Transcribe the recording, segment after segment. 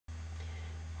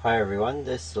Hi everyone,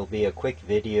 this will be a quick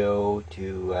video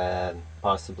to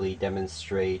possibly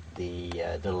demonstrate the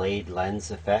delayed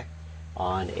lens effect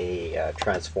on a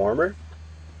transformer.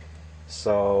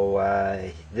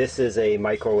 So this is a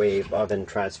microwave oven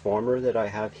transformer that I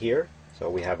have here. So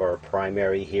we have our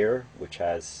primary here, which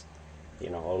has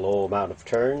a low amount of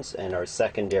turns, and our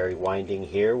secondary winding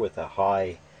here with a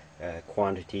high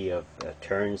quantity of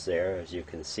turns there, as you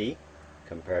can see,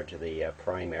 compared to the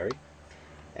primary.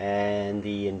 And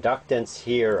the inductance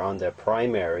here on the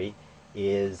primary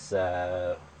is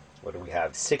what do we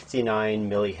have, 69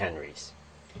 millihenries.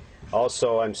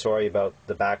 Also, I'm sorry about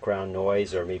the background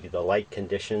noise or maybe the light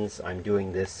conditions. I'm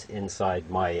doing this inside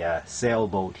my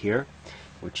sailboat here,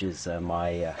 which is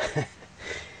my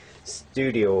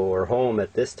studio or home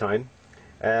at this time.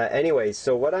 Anyway,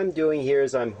 so what I'm doing here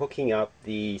is I'm hooking up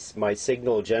my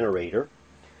signal generator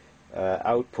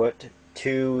output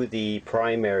to the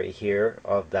primary here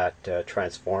of that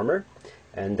transformer,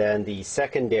 and then the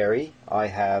secondary I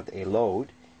have a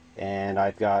load, and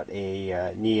I've got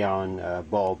a neon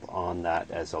bulb on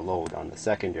that as a load on the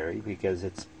secondary because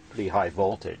it's pretty high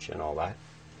voltage and all that.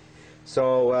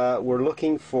 So we're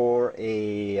looking for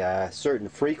a certain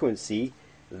frequency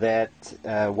that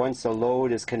once a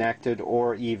load is connected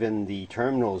or even the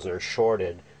terminals are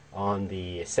shorted on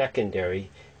the secondary,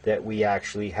 that we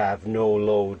actually have no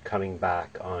load coming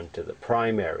back onto the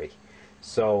primary.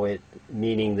 So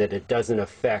meaning that it doesn't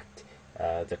affect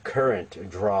the current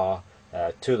draw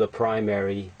to the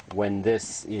primary when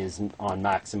this is on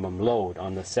maximum load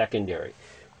on the secondary,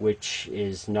 which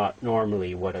is not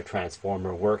normally what a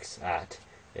transformer works at.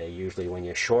 Usually when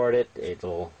you short it,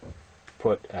 it'll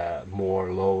put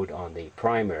more load on the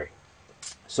primary.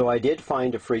 So I did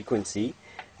find a frequency.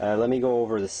 Let me go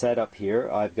over the setup here.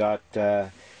 I've got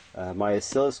my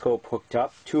oscilloscope hooked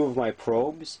up, two of my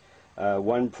probes.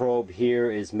 One probe here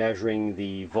is measuring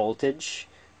the voltage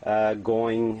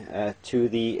going to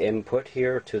the input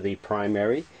here, to the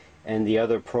primary, and the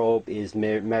other probe is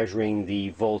measuring the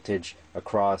voltage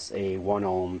across a 1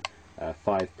 ohm 5%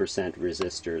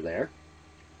 resistor there.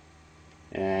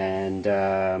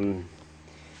 And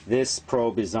this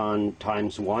probe is on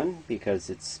 ×1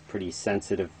 because it's pretty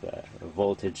sensitive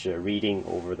voltage reading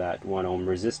over that 1 ohm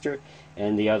resistor,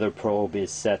 and the other probe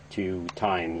is set to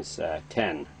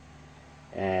 ×10.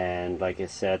 And like I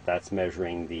said, that's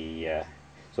measuring the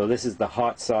so this is the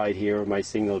hot side here of my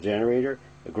signal generator.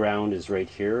 The ground is right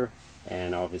here,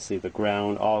 and obviously the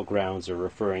ground, all grounds are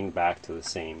referring back to the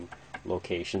same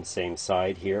location, same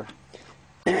side here.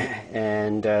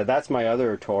 And that's my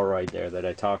other toroid there that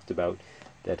I talked about,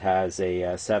 that has a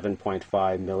 7.5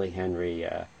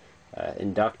 millihenry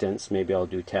inductance. Maybe I'll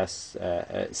do tests,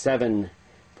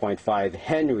 7.5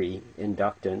 Henry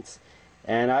inductance.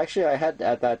 And actually I had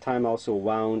at that time also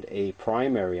wound a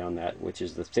primary on that, which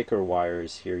is the thicker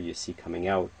wires here you see coming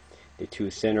out. The two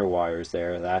thinner wires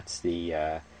there, that's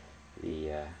the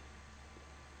wire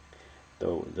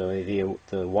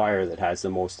that has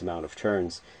the most amount of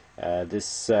turns.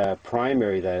 This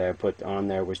primary that I put on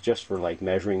there was just for like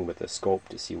measuring with a scope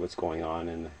to see what's going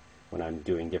on when I'm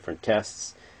doing different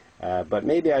tests. But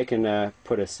maybe I can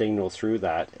put a signal through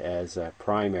that as a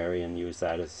primary and use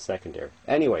that as a secondary.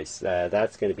 Anyways,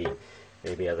 that's going to be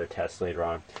maybe other tests later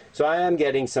on. So I am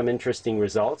getting some interesting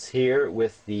results here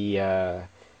with this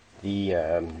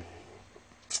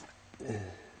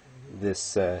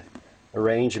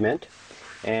arrangement.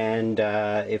 And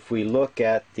if we look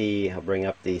at I'll bring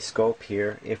up the scope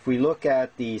here. If we look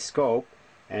at the scope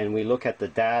and we look at the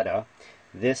data,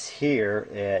 this here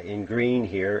in green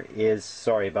here is,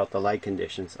 sorry about the light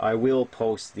conditions, I will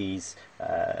post these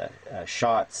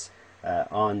shots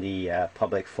on the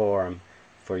public forum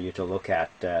for you to look at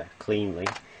cleanly.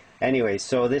 Anyway,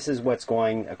 so this is what's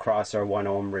going across our 1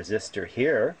 ohm resistor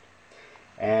here.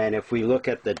 And if we look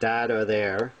at the data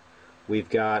there, we've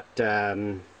got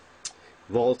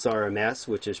volts RMS,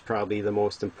 which is probably the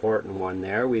most important one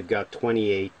there. We've got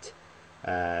 28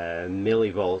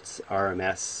 millivolts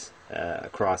RMS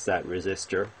across that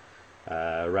resistor,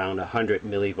 around 100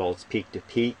 millivolts peak to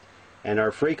peak. And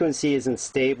our frequency isn't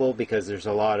stable because there's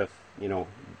a lot of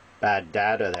bad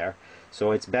data there.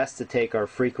 So it's best to take our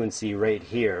frequency right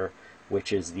here,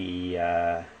 which is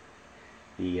the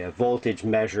voltage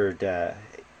measured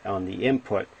on the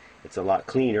input. It's a lot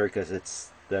cleaner because it's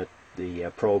the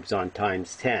probe's on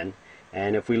 ×10,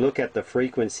 and if we look at the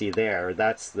frequency there,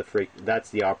 that's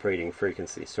the operating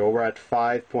frequency. So we're at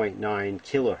 5.9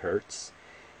 kilohertz,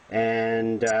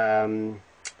 and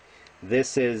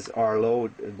this is our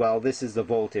load. Well, this is the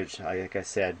voltage, like I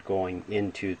said, going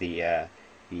into the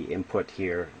input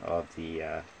here of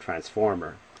the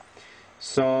transformer.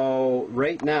 So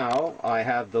right now I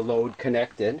have the load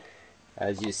connected,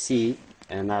 as you see,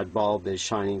 and that bulb is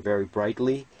shining very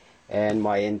brightly, and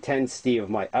my intensity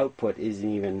of my output is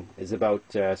about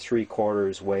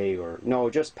 3/4 way, or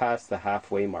no, just past the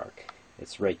halfway mark.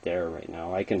 It's right there right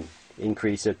now. I can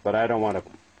increase it, but I don't want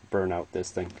to burn out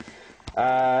this thing.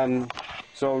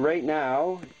 So right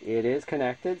now it is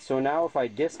connected. So now if I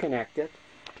disconnect it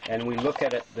and we look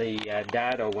at the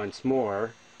data once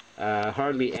more,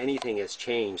 hardly anything has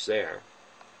changed there.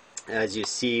 As you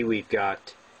see, we've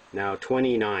got now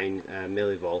 29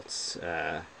 millivolts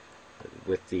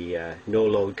with the no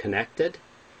load connected,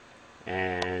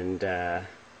 and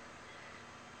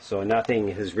so nothing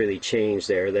has really changed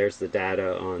there. There's the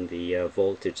data on the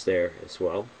voltage there as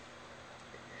well.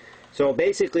 So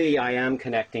basically I am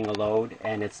connecting a load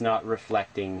and it's not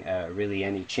reflecting really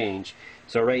any change.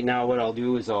 So right now what I'll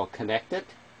do is I'll connect it.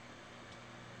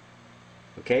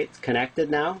 Okay, it's connected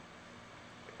now.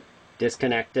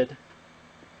 Disconnected.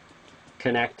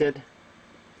 Connected.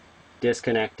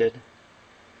 Disconnected.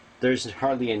 There's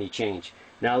hardly any change.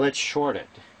 Now let's short it.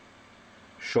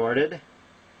 Shorted.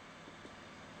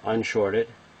 Unshorted.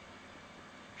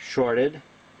 Shorted.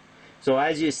 So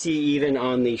as you see, even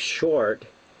on the short,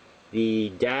 the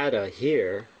data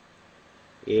here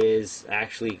is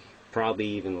actually probably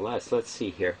even less. Let's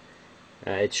see here.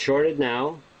 It's shorted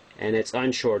now, and it's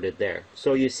unshorted there.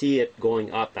 So you see it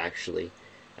going up actually.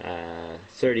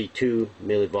 32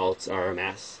 millivolts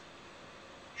RMS.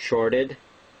 Shorted,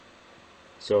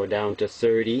 so down to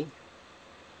 30.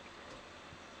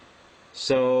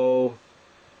 So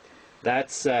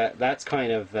that's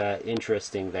kind of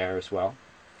interesting there as well.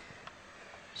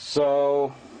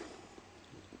 So,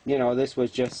 you know, this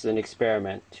was just an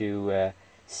experiment to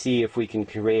see if we can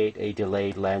create a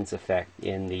delayed lens effect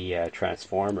in the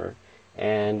transformer,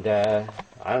 and I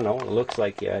don't know, it looks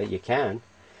like you can.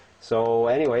 So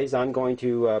anyways, I'm going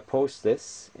to post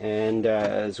this, and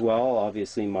as well,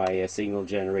 obviously my signal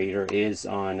generator is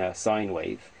on sine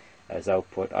wave as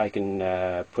output. I can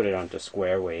put it onto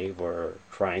square wave or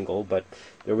triangle, but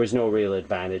there was no real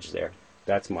advantage there.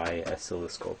 That's my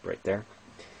oscilloscope right there.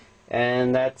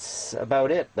 And that's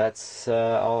about it. That's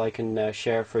all I can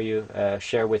share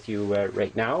with you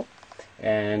right now.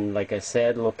 And like I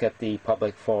said, look at the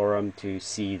public forum to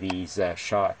see these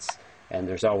shots. And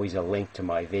there's always a link to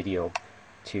my video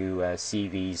to see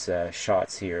these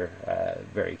shots here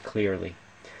very clearly.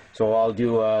 So I'll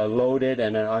do a loaded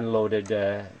and an unloaded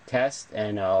test,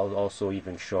 and I'll also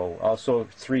even show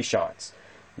 3 shots.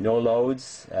 No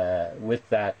loads with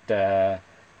that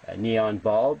neon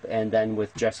bulb, and then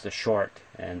with just a short,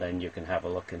 and then you can have a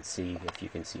look and see if you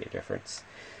can see a difference.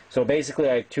 So basically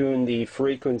I've tuned the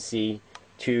frequency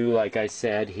to, like I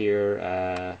said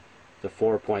here, the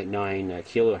 4.9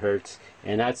 kilohertz,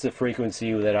 and that's the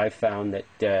frequency that I found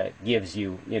that gives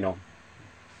you, you know,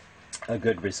 a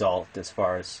good result as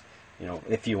far as, you know,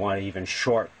 if you want to even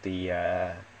short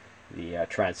the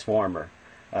transformer.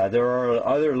 There are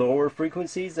other lower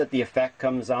frequencies that the effect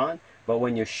comes on, but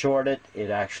when you short it,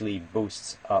 it actually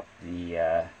boosts up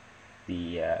the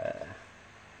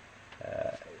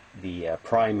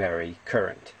primary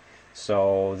current.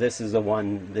 So this is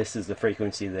the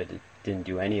frequency that it didn't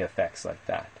do any effects like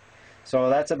that. So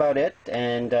that's about it,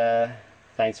 and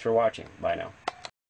thanks for watching. Bye now.